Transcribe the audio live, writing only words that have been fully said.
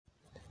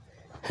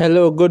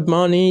Hello, good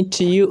morning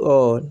to you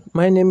all.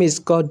 My name is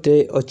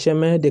Gode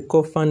Ocheme, the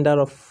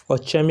co-founder of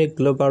Ocheme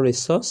Global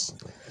Resource.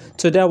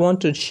 Today I want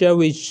to share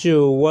with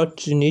you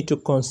what you need to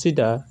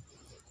consider,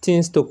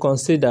 things to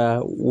consider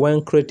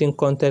when creating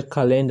content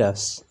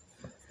calendars.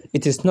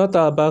 It is not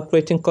about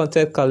creating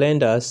content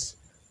calendars,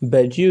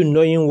 but you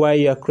knowing why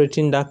you are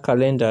creating that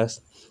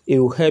calendars. It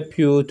will help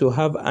you to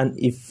have an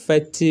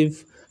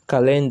effective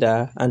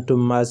calendar and to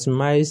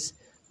maximize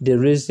the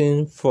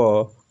reason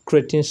for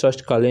creating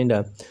such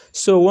calendar.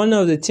 So one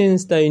of the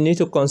things that you need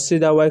to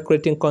consider while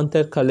creating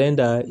content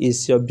calendar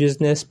is your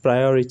business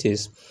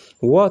priorities.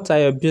 What are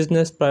your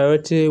business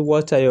priorities?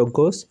 What are your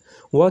goals?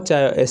 What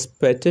are your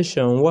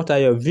expectations? What are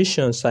your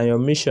visions and your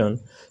mission?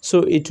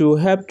 So it will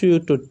help you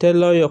to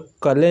tailor your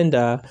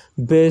calendar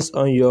based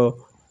on your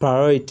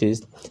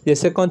priorities. The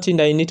second thing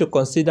that you need to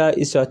consider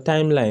is your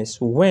timelines.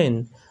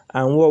 When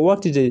and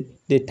what is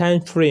the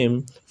time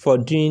frame for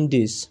doing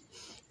this?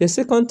 The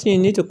second thing you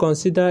need to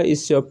consider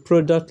is your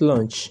product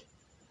launch.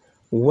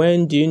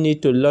 When do you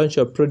need to launch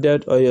your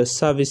product or your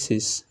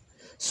services?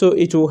 So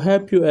it will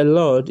help you a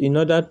lot in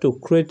order to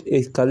create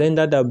a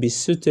calendar that will be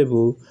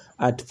suitable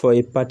for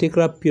a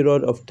particular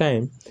period of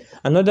time.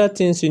 Another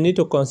thing you need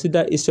to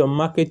consider is your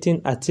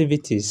marketing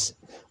activities.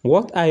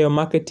 What are your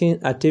marketing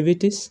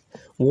activities?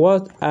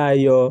 What are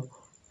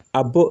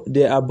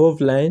the above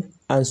line,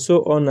 and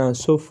so on and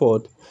so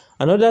forth.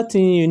 Another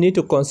thing you need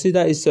to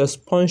consider is your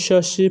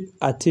sponsorship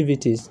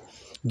activities.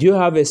 Do you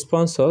have a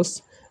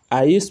sponsors?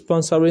 Are you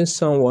sponsoring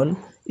someone?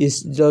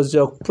 Does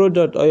your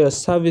product or your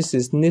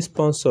services need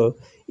sponsor?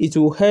 It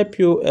will help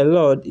you a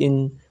lot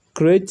in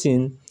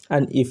creating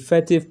an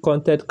effective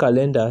content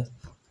calendar.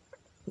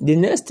 The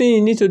next thing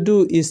you need to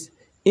do is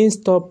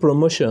install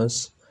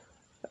promotions.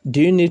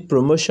 Do you need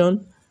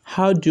promotion?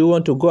 How do you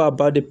want to go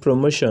about the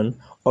promotion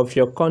of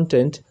your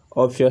content,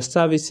 of your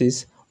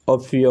services,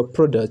 of your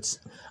products,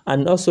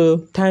 and also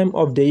time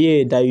of the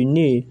year that you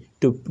need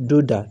to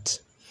do that?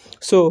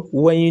 So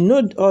when you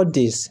know all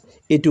this,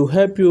 it will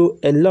help you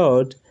a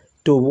lot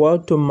to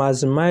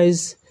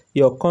maximize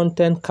your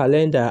content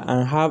calendar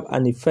and have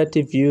an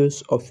effective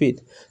use of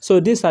it. So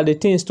these are the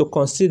things to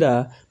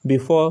consider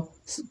before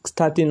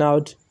starting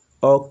out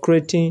or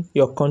creating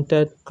your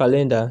content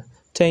calendar.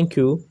 Thank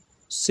you.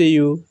 See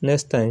you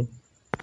next time.